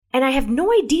And I have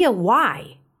no idea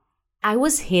why. I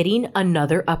was hitting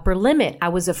another upper limit. I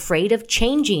was afraid of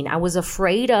changing. I was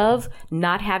afraid of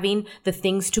not having the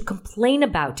things to complain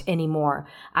about anymore.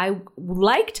 I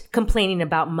liked complaining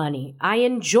about money. I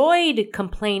enjoyed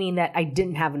complaining that I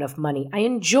didn't have enough money. I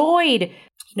enjoyed,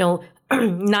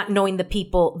 not knowing the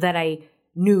people that I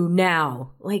knew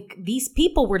now. Like, these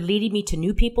people were leading me to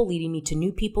new people, leading me to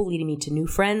new people, leading me to new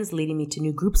friends, leading me to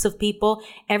new groups of people.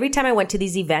 Every time I went to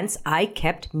these events, I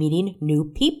kept meeting new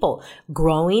people,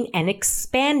 growing and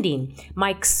expanding.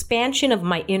 My expansion of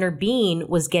my inner being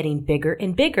was getting bigger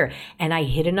and bigger, and I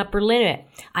hit an upper limit.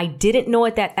 I didn't know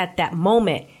it at that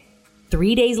moment.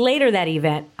 3 days later, that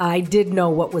event, I did know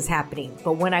what was happening.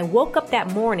 But when I woke up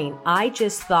that morning, I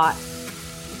just thought,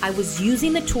 I was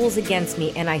using the tools against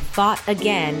me, and I thought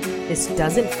again, this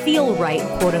doesn't feel right,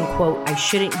 quote unquote, I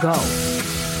shouldn't go.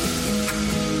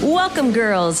 Welcome,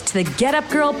 girls, to the Get Up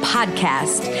Girl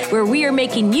podcast, where we are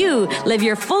making you live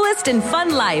your fullest and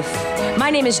fun life.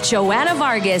 My name is Joanna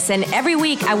Vargas, and every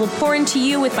week I will pour into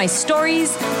you with my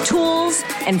stories, tools,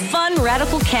 and fun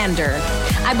radical candor.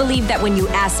 I believe that when you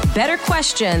ask better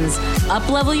questions,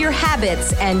 up-level your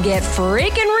habits, and get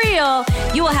freaking real,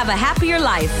 you will have a happier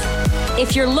life.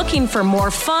 If you're looking for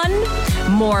more fun,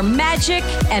 more magic,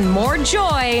 and more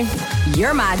joy,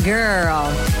 you're my girl.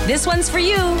 This one's for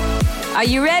you. Are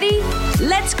you ready?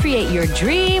 Let's create your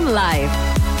dream life.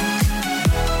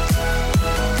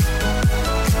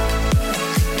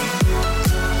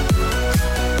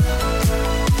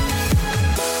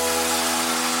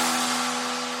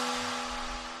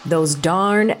 Those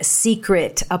darn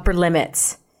secret upper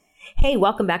limits. Hey,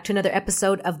 welcome back to another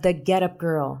episode of The Get Up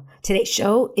Girl. Today's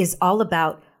show is all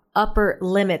about upper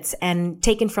limits and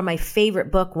taken from my favorite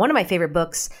book, one of my favorite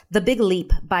books, The Big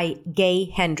Leap by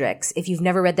Gay Hendricks. If you've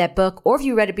never read that book, or if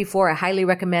you read it before, I highly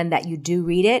recommend that you do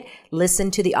read it, listen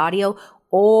to the audio,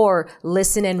 or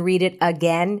listen and read it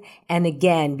again and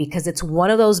again, because it's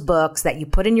one of those books that you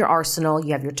put in your arsenal.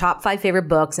 You have your top 5 favorite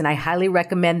books, and I highly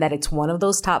recommend that it's one of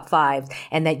those top 5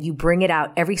 and that you bring it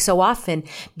out every so often,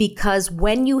 because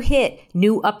when you hit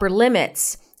new upper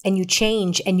limits and you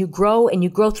change and you grow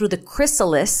through the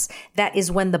chrysalis, that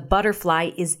is when the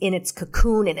butterfly is in its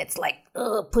cocoon and it's like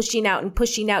pushing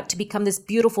out to become this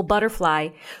beautiful butterfly.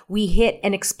 We hit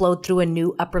and explode through a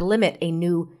new upper limit, a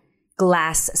new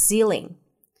glass ceiling.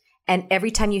 And every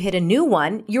time you hit a new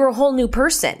one, you're a whole new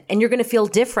person and you're going to feel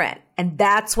different. And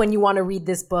that's when you want to read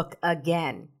this book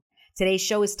again. Today's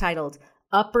show is titled,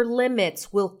 Upper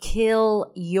Limits Will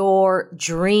Kill Your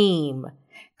Dream.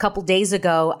 A couple days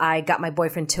ago, I got my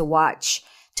boyfriend to watch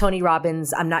Tony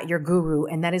Robbins' I'm Not Your Guru.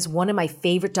 And that is one of my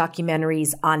favorite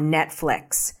documentaries on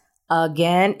Netflix.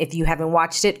 Again, if you haven't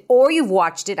watched it or you've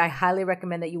watched it, I highly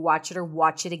recommend that you watch it or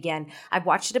watch it again. I've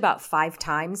watched it about 5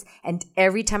 times, and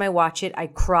every time I watch it, I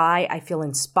cry. I feel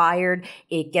inspired.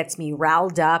 It gets me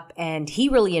riled up, and he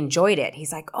really enjoyed it.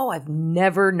 He's like, oh, I've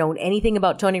never known anything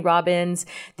about Tony Robbins.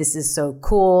 This is so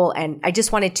cool. And I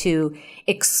just wanted to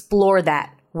explore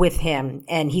that with him,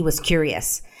 and he was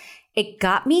curious. It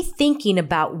got me thinking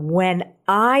about when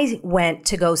I went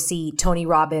to go see Tony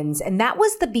Robbins, and that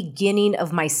was the beginning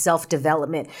of my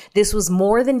self-development. This was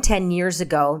more than 10 years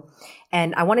ago,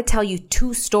 and I want to tell you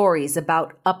 2 stories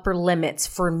about upper limits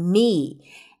for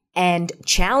me and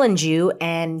challenge you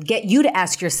and get you to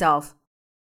ask yourself,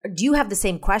 do you have the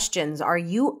same questions? Are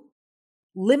you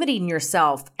limiting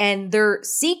yourself? And their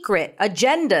secret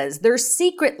agendas, their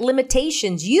secret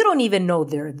limitations, you don't even know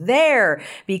they're there,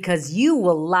 because you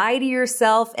will lie to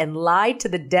yourself and lie to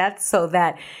the death so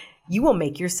that you will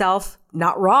make yourself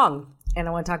not wrong. And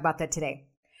I want to talk about that today.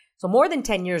 So more than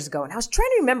 10 years ago, and I was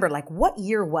trying to remember, what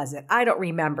year was it? I don't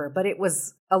remember, but it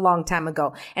was a long time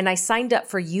ago. And I signed up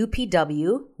for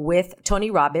UPW with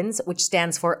Tony Robbins, which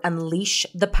stands for Unleash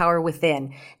the Power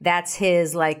Within. That's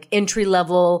his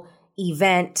entry-level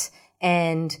event,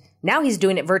 and now he's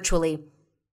doing it virtually,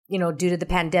 due to the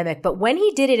pandemic. But when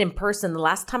he did it in person, the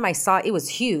last time I saw it, it was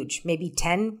huge, maybe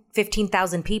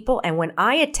 15,000 people. And when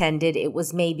I attended, it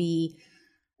was maybe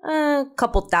a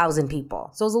couple thousand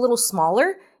people. So it was a little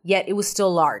smaller, yet it was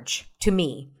still large to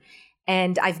me.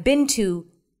 And I've been to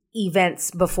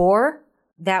events before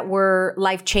that were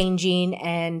life-changing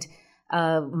and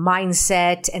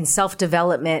mindset and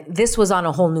self-development. This was on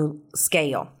a whole new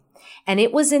scale. And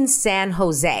it was in San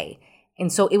Jose.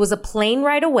 And so it was a plane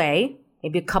ride away,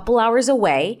 maybe a couple hours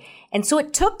away. And so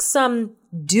it took some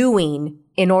doing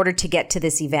in order to get to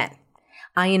this event.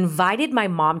 I invited my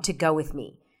mom to go with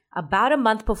me. About a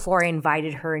month before I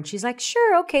invited her, and she's like,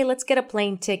 sure, okay, let's get a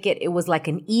plane ticket. It was like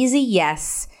an easy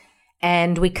yes,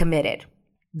 and we committed.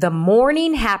 The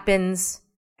morning happens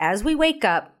as we wake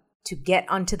up to get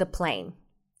onto the plane.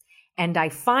 And I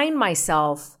find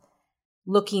myself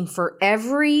looking for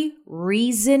every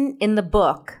reason in the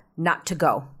book not to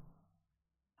go.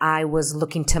 I was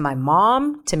looking to my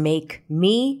mom to make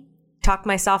me talk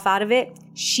myself out of it.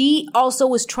 She also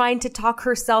was trying to talk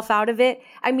herself out of it.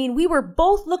 I mean, we were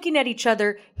both looking at each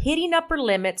other, hitting upper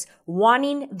limits,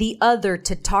 wanting the other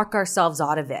to talk ourselves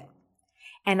out of it.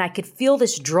 And I could feel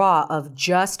this draw of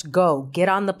just go, get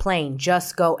on the plane,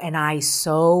 just go. And I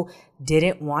so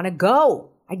didn't want to go.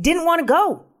 I didn't want to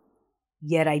go.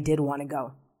 Yet I did want to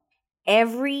go.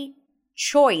 Every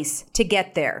choice to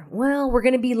get there. Well, we're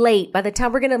going to be late. By the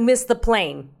time we're going to miss the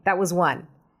plane. That was one.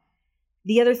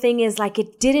 The other thing is like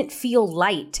it didn't feel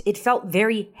light. It felt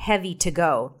very heavy to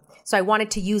go. So I wanted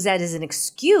to use that as an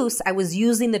excuse. I was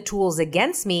using the tools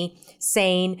against me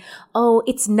saying, oh,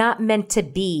 it's not meant to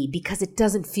be because it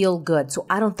doesn't feel good. So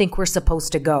I don't think we're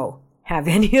supposed to go. Have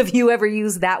any of you ever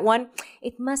used that one?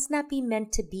 It must not be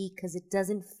meant to be because it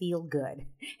doesn't feel good.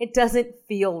 It doesn't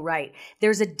feel right.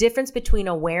 There's a difference between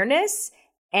awareness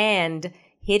and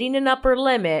hitting an upper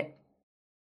limit,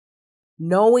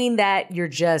 knowing that you're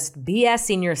just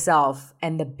BSing yourself.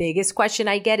 And the biggest question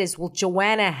I get is, well,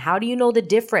 Joanna, how do you know the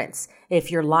difference? If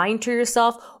you're lying to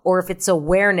yourself or if it's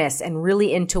awareness and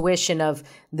really intuition of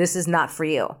this is not for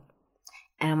you.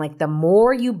 And I'm like, the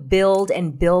more you build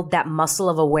and build that muscle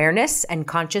of awareness and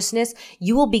consciousness,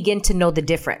 you will begin to know the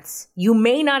difference. You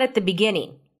may not at the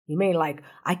beginning. You may like,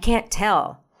 I can't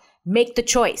tell. Make the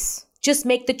choice. Just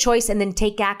make the choice and then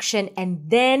take action.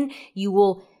 And then you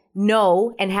will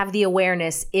know and have the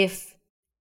awareness if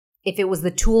it was the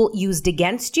tool used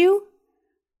against you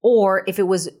or if it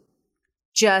was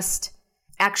just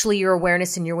actually your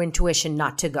awareness and your intuition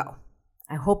not to go.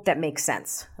 I hope that makes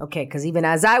sense. Okay, because even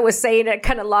as I was saying, I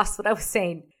kind of lost what I was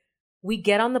saying. We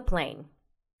get on the plane.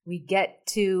 We get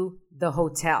to the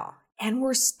hotel. And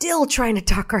we're still trying to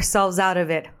talk ourselves out of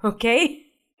it, okay?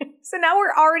 So now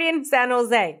we're already in San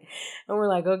Jose. And we're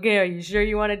like, okay, are you sure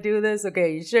you want to do this? Okay, are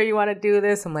you sure you want to do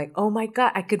this? I'm like, oh my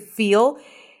God, I could feel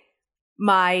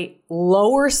my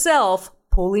lower self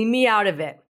pulling me out of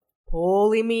it.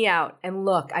 Pulling me out. And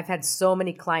look, I've had so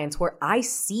many clients where I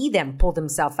see them pull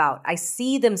themselves out. I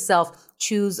see themselves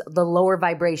choose the lower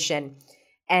vibration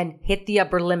and hit the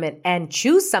upper limit and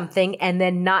choose something and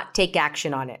then not take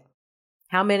action on it.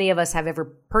 How many of us have ever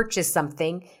purchased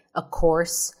something, a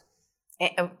course,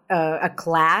 a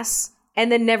class, and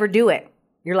then never do it?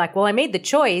 You're like, well, I made the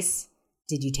choice.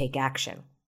 Did you take action?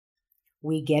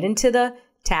 We get into the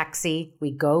taxi.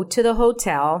 We go to the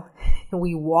hotel.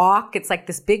 We walk. It's like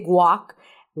this big walk.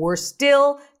 We're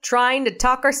still trying to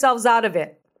talk ourselves out of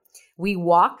it. We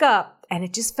walk up and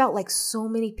it just felt like so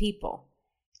many people.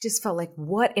 It just felt like,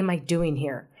 what am I doing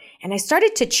here? And I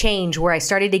started to change where I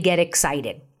started to get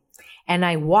excited. And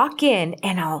I walk in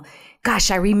and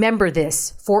I remember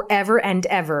this forever and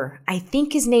ever. I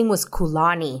think his name was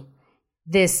Kulani,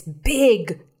 this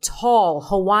big, tall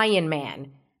Hawaiian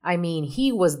man. I mean,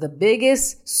 he was the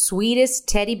biggest, sweetest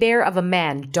teddy bear of a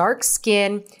man. Dark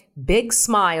skin, big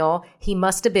smile. He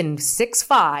must have been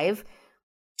 6'5",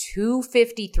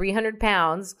 250, 300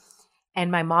 pounds.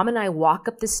 And my mom and I walk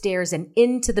up the stairs and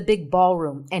into the big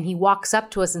ballroom. And he walks up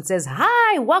to us and says,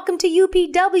 hi, welcome to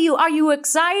UPW. Are you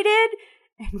excited?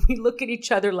 And we look at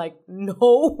each other like,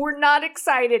 no, we're not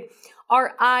excited.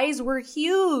 Our eyes were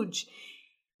huge.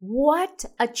 What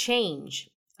a change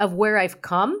of where I've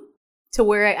come to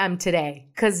where I am today.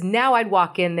 Because now I'd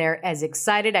walk in there as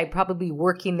excited. I'd probably be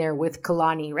working there with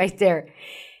Kalani right there.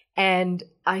 And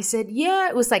I said, yeah,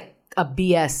 it was like a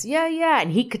BS. Yeah.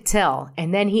 And he could tell.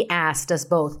 And then he asked us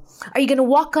both, are you going to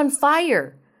walk on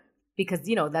fire? Because,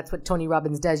 that's what Tony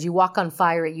Robbins does. You walk on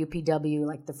fire at UPW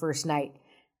like the first night.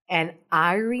 And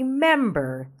I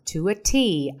remember to a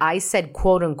T, I said,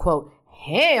 quote unquote,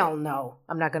 hell no,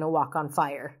 I'm not going to walk on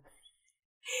fire.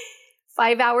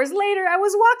 5 hours later, I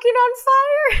was walking on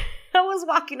fire. I was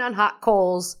walking on hot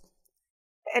coals.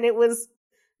 And it was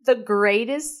the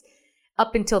greatest,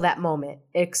 up until that moment,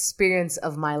 experience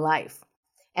of my life.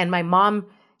 And my mom,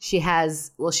 she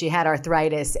had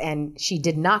arthritis and she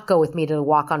did not go with me to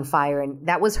walk on fire. And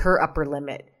that was her upper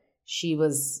limit. She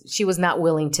was not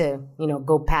willing to,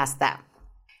 go past that.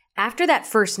 After that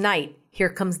first night, here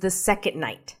comes the second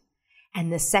night.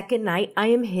 And the second night, I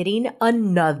am hitting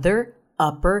another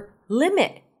upper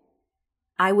limit.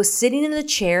 I was sitting in the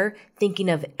chair thinking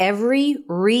of every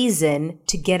reason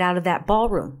to get out of that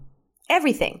ballroom.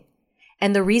 Everything.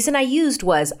 And the reason I used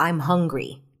was I'm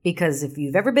hungry. Because if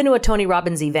you've ever been to a Tony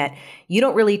Robbins event, you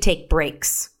don't really take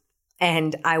breaks.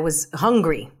 And I was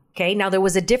hungry. Okay. Now there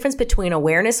was a difference between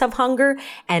awareness of hunger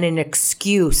and an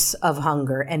excuse of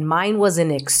hunger. And mine was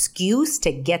an excuse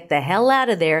to get the hell out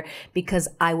of there because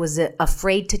I was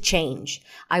afraid to change.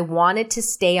 I wanted to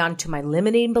stay onto my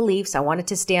limiting beliefs. I wanted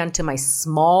to stay onto my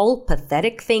small,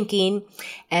 pathetic thinking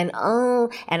and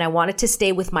I wanted to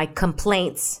stay with my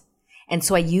complaints. And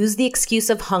so I used the excuse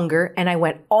of hunger and I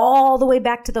went all the way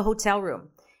back to the hotel room.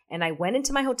 And I went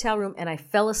into my hotel room and I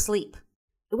fell asleep.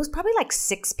 It was probably like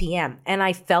 6 p.m. and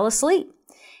I fell asleep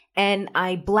and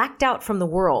I blacked out from the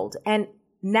world. And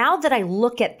now that I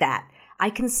look at that,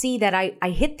 I can see that I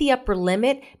hit the upper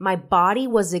limit. My body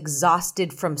was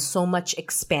exhausted from so much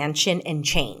expansion and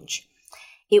change.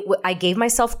 I gave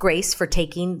myself grace for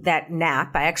taking that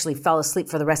nap. I actually fell asleep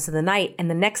for the rest of the night. And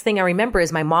the next thing I remember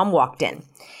is my mom walked in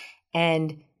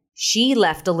and she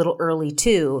left a little early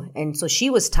too. And so she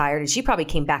was tired and she probably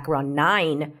came back around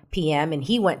 9 p.m. and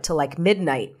he went to like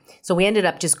midnight. So we ended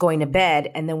up just going to bed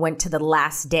and then went to the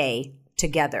last day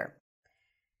together.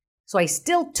 So I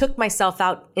still took myself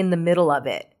out in the middle of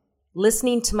it,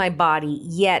 listening to my body,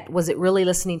 yet was it really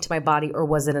listening to my body or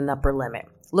was it an upper limit?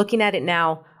 Looking at it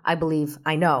now, I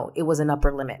know it was an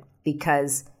upper limit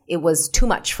because it was too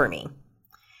much for me.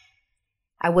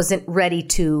 I wasn't ready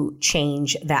to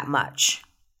change that much.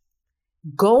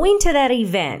 Going to that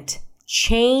event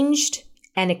changed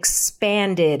and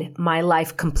expanded my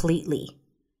life completely.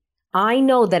 I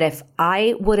know that if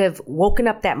I would have woken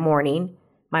up that morning,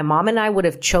 my mom and I would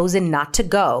have chosen not to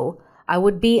go, I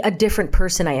would be a different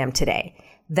person I am today.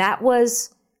 That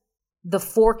was the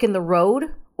fork in the road,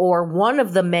 or one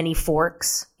of the many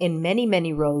forks in many,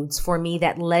 many roads for me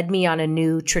that led me on a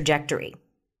new trajectory.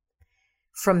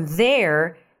 From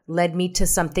there, led me to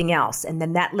something else. And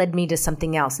then that led me to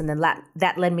something else. And then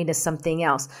that led me to something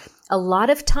else. A lot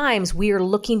of times we are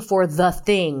looking for the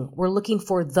thing. We're looking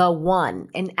for the one.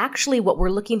 And actually what we're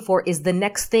looking for is the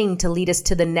next thing to lead us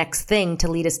to the next thing, to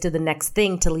lead us to the next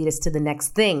thing, to lead us to the next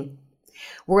thing.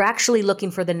 We're actually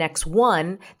looking for the next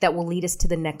one that will lead us to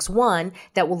the next one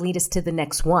that will lead us to the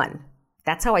next one.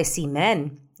 That's how I see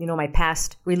men, my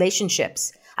past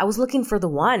relationships. I was looking for the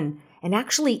one. And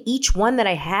actually each one that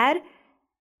I had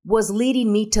was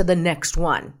leading me to the next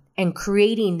one and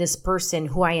creating this person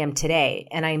who I am today.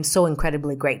 And I am so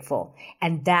incredibly grateful.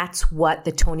 And that's what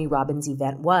the Tony Robbins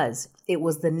event was. It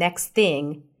was the next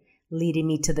thing leading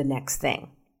me to the next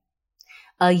thing.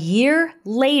 A year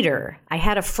later, I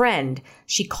had a friend.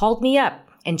 She called me up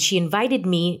and she invited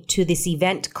me to this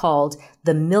event called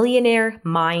the Millionaire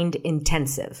Mind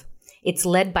Intensive. It's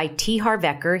led by T. Harv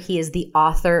Eker. He is the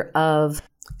author of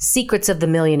Secrets of the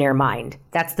Millionaire Mind.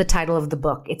 That's the title of the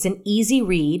book. It's an easy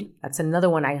read. That's another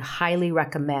one I highly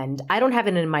recommend. I don't have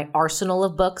it in my arsenal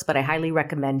of books, but I highly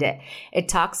recommend it. It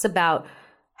talks about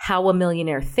how a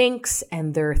millionaire thinks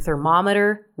and their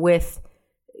thermometer with,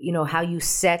 how you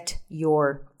set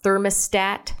your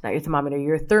thermostat, not your thermometer,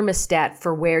 your thermostat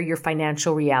for where your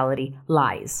financial reality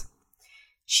lies.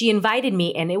 She invited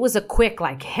me and it was a quick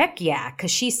heck yeah.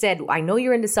 Cause she said, I know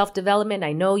you're into self-development.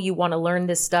 I know you want to learn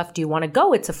this stuff. Do you want to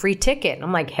go? It's a free ticket. And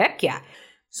I'm like, heck yeah.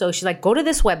 So she's like, go to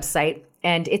this website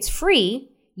and it's free,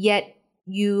 yet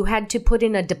you had to put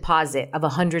in a deposit of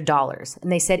 $100.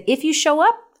 And they said, if you show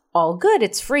up, all good.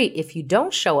 It's free. If you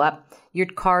don't show up, your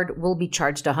card will be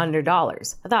charged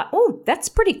 $100. I thought, oh, that's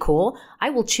pretty cool. I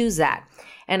will choose that.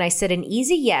 And I said an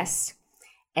easy yes.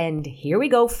 And here we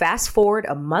go. Fast forward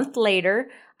a month later,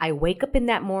 I wake up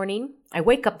that morning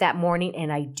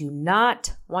and I do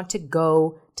not want to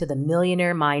go to the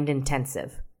Millionaire Mind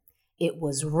Intensive. It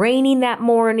was raining that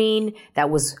morning.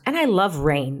 And I love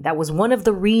rain. That was one of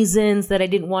the reasons that I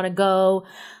didn't want to go.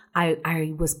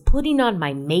 I was putting on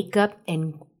my makeup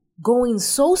and going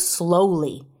so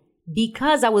slowly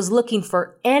because I was looking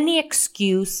for any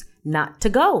excuse not to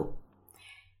go.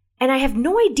 And I have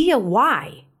no idea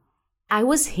why. I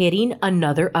was hitting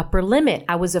another upper limit.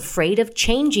 I was afraid of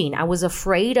changing. I was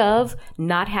afraid of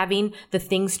not having the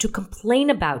things to complain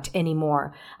about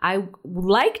anymore. I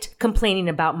liked complaining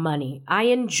about money. I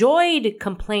enjoyed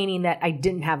complaining that I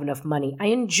didn't have enough money. I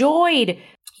enjoyed,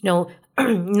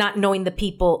 not knowing the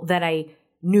people that I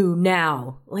knew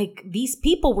now. These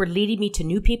people were leading me to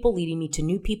new people, leading me to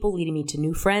new people, leading me to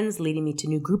new friends, leading me to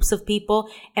new groups of people.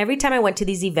 Every time I went to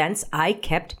these events, I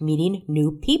kept meeting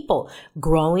new people,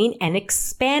 growing and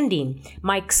expanding.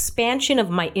 My expansion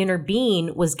of my inner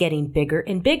being was getting bigger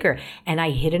and bigger, and I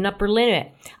hit an upper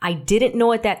limit. I didn't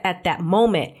know it at that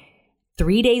moment.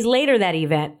 3 days later, that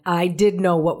event, I did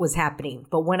know what was happening.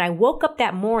 But when I woke up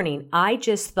that morning, I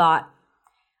just thought,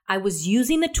 I was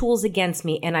using the tools against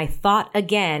me and I thought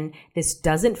again, this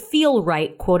doesn't feel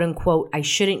right, quote unquote, I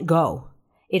shouldn't go.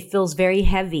 It feels very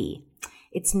heavy.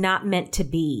 It's not meant to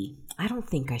be. I don't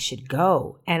think I should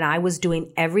go. And I was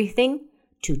doing everything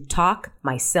to talk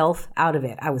myself out of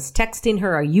it. I was texting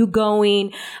her, are you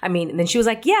going? And then she was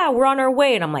like, yeah, we're on our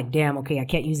way. And I'm like, damn, okay, I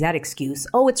can't use that excuse.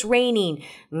 Oh, it's raining.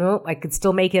 Nope, I could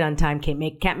still make it on time. Can't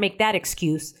make that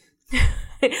excuse.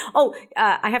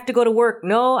 I have to go to work.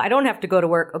 No, I don't have to go to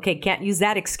work. Okay, can't use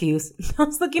that excuse. I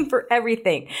was looking for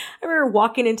everything. I remember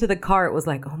walking into the car. It was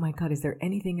like, oh my God, is there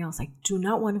anything else? I do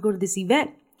not want to go to this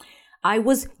event. I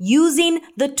was using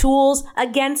the tools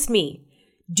against me.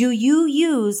 Do you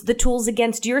use the tools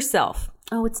against yourself?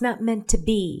 Oh, it's not meant to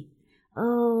be.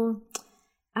 Oh,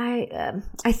 I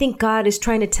think God is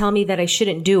trying to tell me that I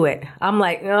shouldn't do it. I'm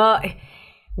like,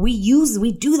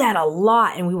 we do that a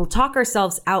lot, and we will talk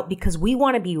ourselves out because we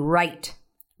want to be right.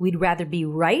 We'd rather be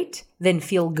right than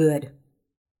feel good.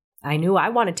 I knew I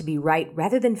wanted to be right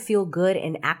rather than feel good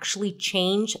and actually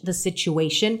change the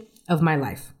situation of my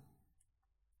life.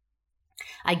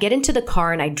 I get into the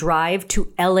car and I drive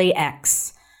to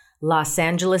LAX, Los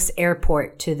Angeles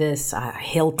Airport, to this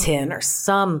Hilton or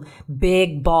some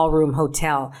big ballroom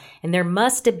hotel. And there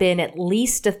must have been at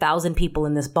least 1,000 people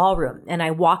in this ballroom. And I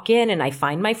walk in and I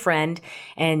find my friend,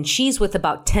 and she's with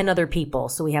about 10 other people.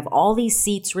 So we have all these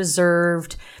seats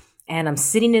reserved, and I'm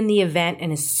sitting in the event.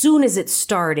 And as soon as it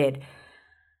started,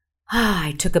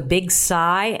 I took a big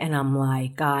sigh and I'm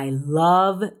like, I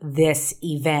love this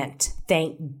event.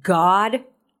 Thank God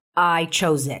I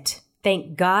chose it.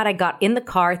 Thank God I got in the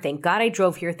car. Thank God I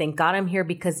drove here. Thank God I'm here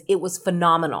because it was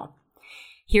phenomenal.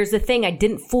 Here's the thing. I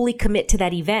didn't fully commit to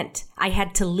that event. I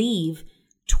had to leave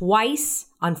twice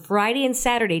on Friday and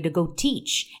Saturday to go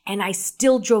teach, and I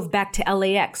still drove back to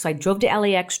LAX. So I drove to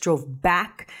LAX, drove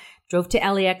back, drove to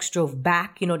LAX, drove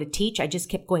back, to teach. I just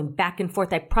kept going back and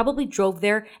forth. I probably drove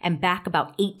there and back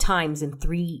about 8 times in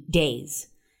 3 days.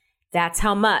 That's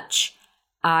how much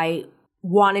I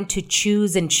wanted to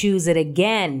choose it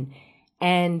again.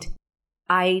 And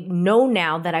I know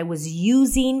now that I was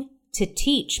using to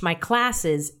teach my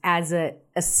classes as a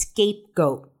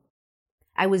scapegoat.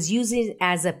 I was using it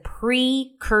as a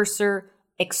precursor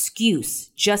excuse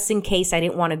just in case I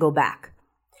didn't want to go back.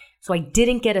 So I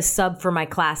didn't get a sub for my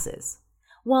classes.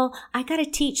 Well, I got to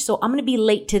teach, so I'm going to be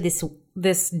late to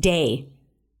this day.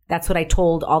 That's what I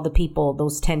told all the people,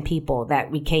 those 10 people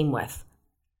that we came with.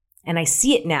 And I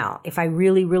see it now. If I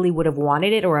really, really would have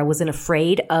wanted it, or I wasn't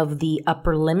afraid of the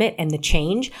upper limit and the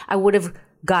change, I would have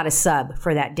got a sub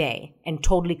for that day and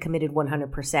totally committed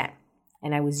 100%.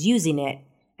 And I was using it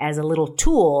as a little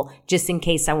tool just in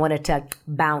case I wanted to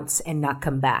bounce and not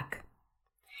come back.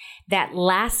 That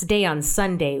last day on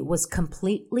Sunday was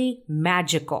completely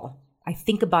magical. I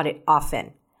think about it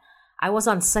often. I was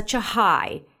on such a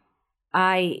high.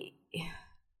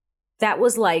 That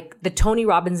was like the Tony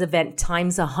Robbins event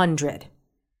times 100.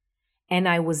 And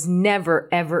I was never,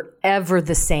 ever, ever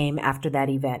the same after that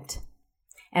event.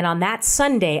 And on that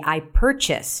Sunday, I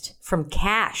purchased from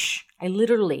cash. I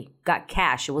literally got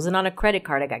cash. It wasn't on a credit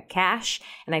card. I got cash,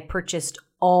 and I purchased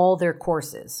all their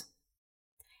courses.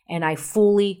 And I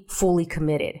fully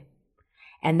committed.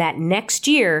 And that next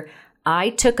year, I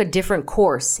took a different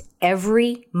course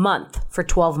every month for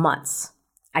 12 months.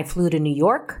 I flew to New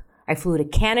York. I flew to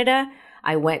Canada.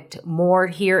 I went more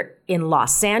here in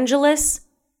Los Angeles.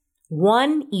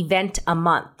 1 event a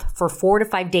month for 4 to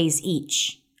 5 days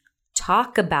each.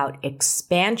 Talk about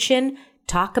expansion.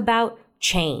 Talk about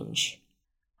change.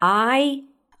 I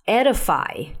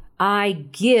edify. I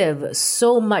give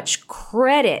so much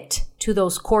credit to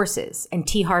those courses and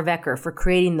T. Harv Eker for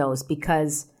creating those,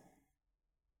 because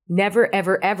never,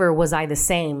 ever, ever was I the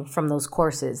same from those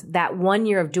courses. That 1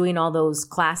 year of doing all those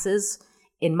classes,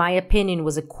 in my opinion,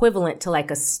 was equivalent to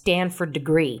like a Stanford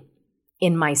degree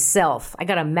in myself. I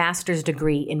got a master's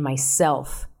degree in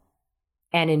myself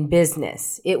and in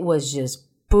business. It was just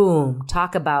boom.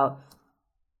 Talk about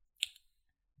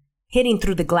hitting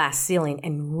through the glass ceiling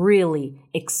and really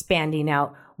expanding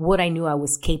out what I knew I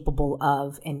was capable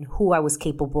of and who I was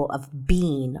capable of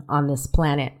being on this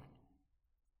planet.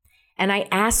 And I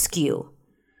ask you,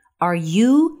 are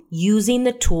you using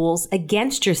the tools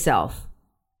against yourself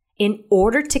in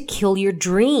order to kill your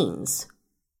dreams?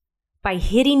 By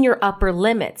hitting your upper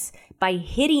limits, by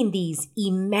hitting these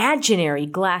imaginary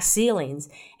glass ceilings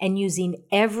and using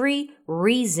every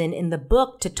reason in the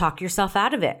book to talk yourself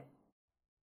out of it.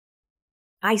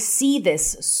 I see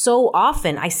this so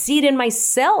often. I see it in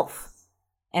myself.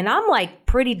 And I'm like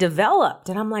pretty developed.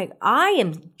 And I'm like, I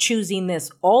am choosing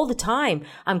this all the time.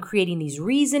 I'm creating these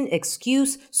reason,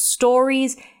 excuse,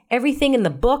 stories, everything in the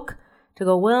book to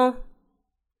go, well,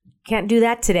 can't do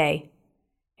that today.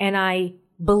 And I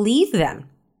believe them.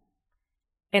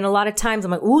 And a lot of times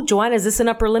I'm like, ooh, Joanna, is this an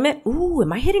upper limit? Ooh,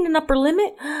 am I hitting an upper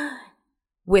limit?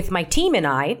 With my team and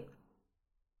I,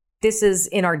 this is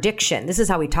in our diction. This is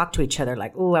how we talk to each other.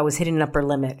 Like, ooh, I was hitting an upper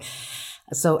limit.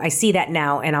 So I see that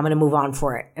now and I'm going to move on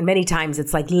for it. And many times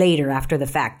it's like later after the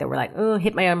fact that we're like, oh,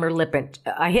 hit my upper limit.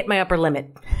 I hit my upper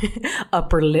limit.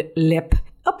 Upper lip it.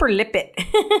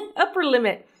 Upper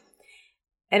limit.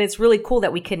 And it's really cool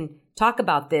that we can talk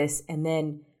about this and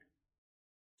then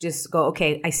just go,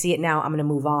 okay, I see it now. I'm going to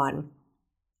move on.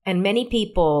 And many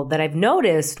people that I've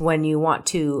noticed when you want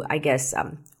to, I guess,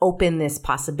 open this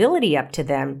possibility up to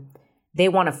them, they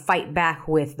want to fight back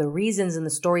with the reasons and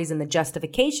the stories and the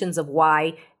justifications of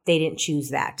why they didn't choose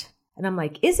that. And I'm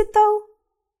like, is it though?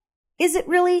 Is it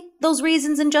really those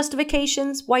reasons and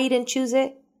justifications why you didn't choose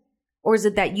it? Or is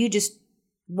it that you just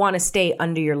want to stay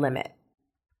under your limit?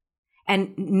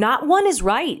 And not one is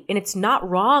right, and it's not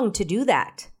wrong to do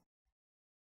that.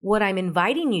 What I'm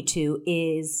inviting you to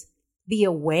is be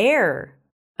aware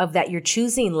of that you're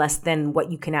choosing less than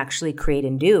what you can actually create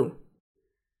and do.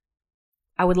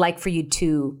 I would like for you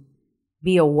to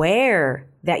be aware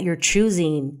that you're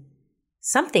choosing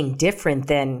something different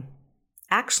than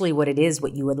actually what it is,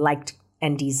 what you would like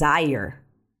and desire.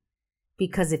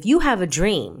 Because if you have a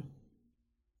dream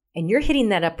and you're hitting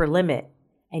that upper limit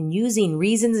and using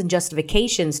reasons and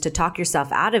justifications to talk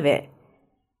yourself out of it,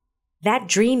 that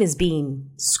dream is being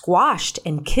squashed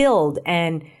and killed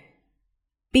and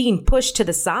being pushed to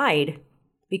the side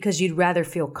because you'd rather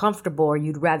feel comfortable or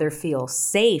you'd rather feel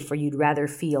safe or you'd rather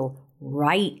feel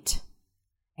right.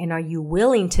 And are you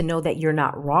willing to know that you're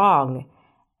not wrong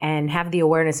and have the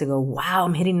awareness and go, wow,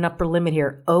 I'm hitting an upper limit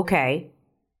here. Okay,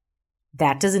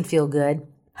 that doesn't feel good.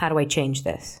 How do I change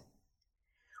this?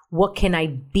 What can I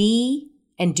be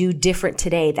and do different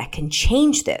today that can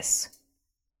change this?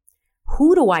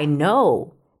 Who do I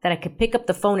know that I could pick up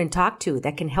the phone and talk to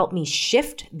that can help me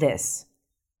shift this?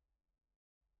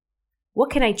 What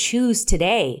can I choose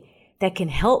today that can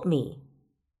help me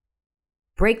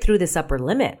break through this upper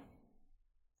limit?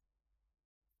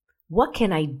 What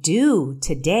can I do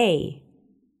today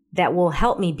that will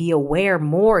help me be aware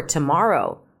more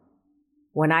tomorrow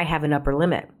when I have an upper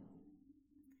limit?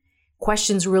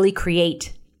 Questions really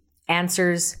create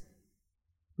answers,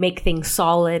 make things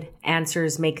solid.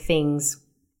 Answers make things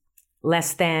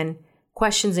less than.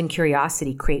 Questions and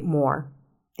curiosity create more.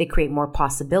 They create more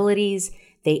possibilities.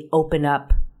 They open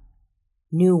up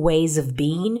new ways of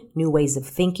being, new ways of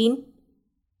thinking.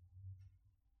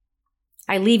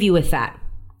 I leave you with that.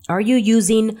 Are you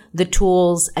using the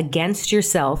tools against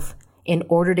yourself in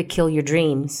order to kill your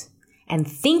dreams and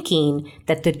thinking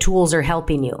that the tools are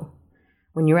helping you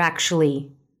when you're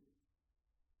actually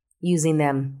using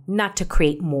them not to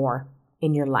create more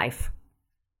in your life?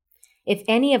 If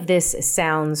any of this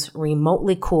sounds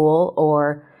remotely cool,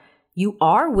 or you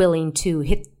are willing to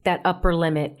hit that upper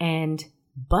limit and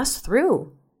bust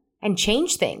through and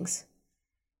change things,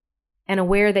 and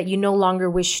aware that you no longer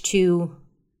wish to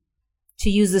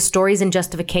use the stories and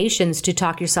justifications to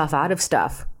talk yourself out of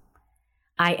stuff,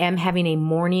 I am having a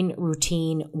morning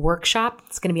routine workshop.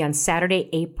 It's going to be on Saturday,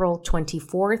 April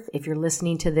 24th. If you're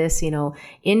listening to this,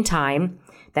 in time,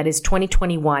 that is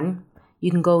 2021.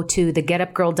 You can go to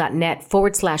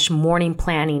thegetupgirl.net/morning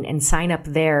planning and sign up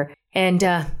there and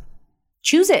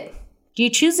choose it. You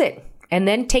choose it and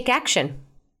then take action.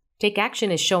 Take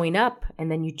action is showing up,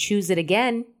 and then you choose it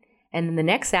again. And then the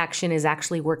next action is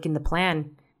actually working the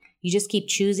plan. You just keep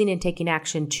choosing and taking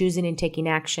action, choosing and taking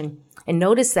action. And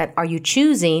notice that, are you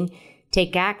choosing,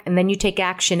 and then you take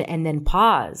action and then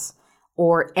pause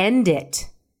or end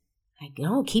it? Like,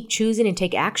 no, keep choosing and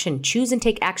take action. Choose and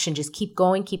take action. Just keep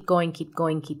going, keep going, keep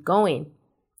going, keep going.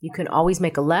 You can always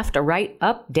make a left, a right,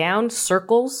 up, down,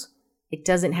 circles. It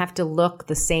doesn't have to look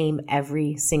the same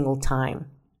every single time.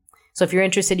 So if you're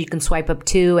interested, you can swipe up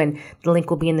too, and the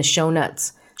link will be in the show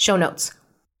notes.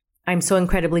 I'm so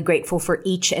incredibly grateful for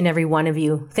each and every one of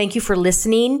you. Thank you for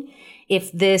listening.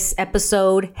 If this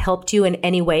episode helped you in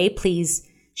any way, please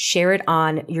share it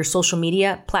on your social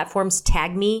media platforms.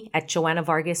 Tag me at Joanna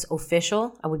Vargas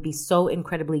Official. I would be so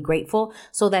incredibly grateful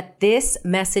so that this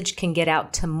message can get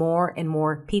out to more and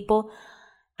more people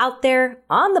out there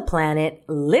on the planet,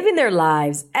 living their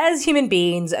lives as human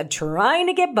beings, trying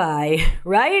to get by,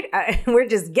 right? We're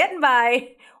just getting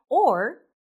by. Or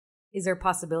is there a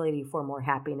possibility for more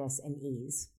happiness and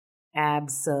ease?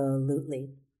 Absolutely.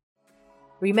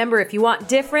 Remember, if you want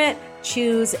different,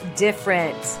 choose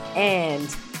different.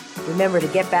 And remember to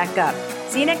get back up.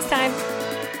 See you next time.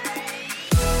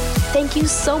 Thank you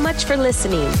so much for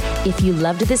listening. If you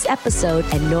loved this episode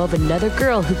and know of another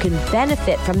girl who can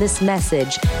benefit from this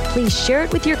message, please share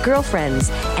it with your girlfriends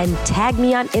and tag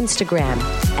me on Instagram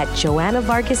at Joanna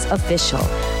Vargas Official.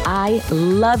 I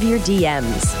love your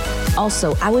DMs.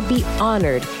 Also, I would be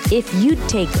honored if you'd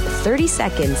take 30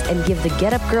 seconds and give the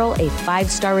Get Up Girl a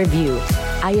 5-star review.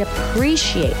 I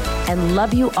appreciate and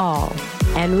love you all.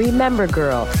 And remember,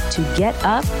 girl, to get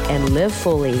up and live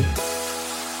fully.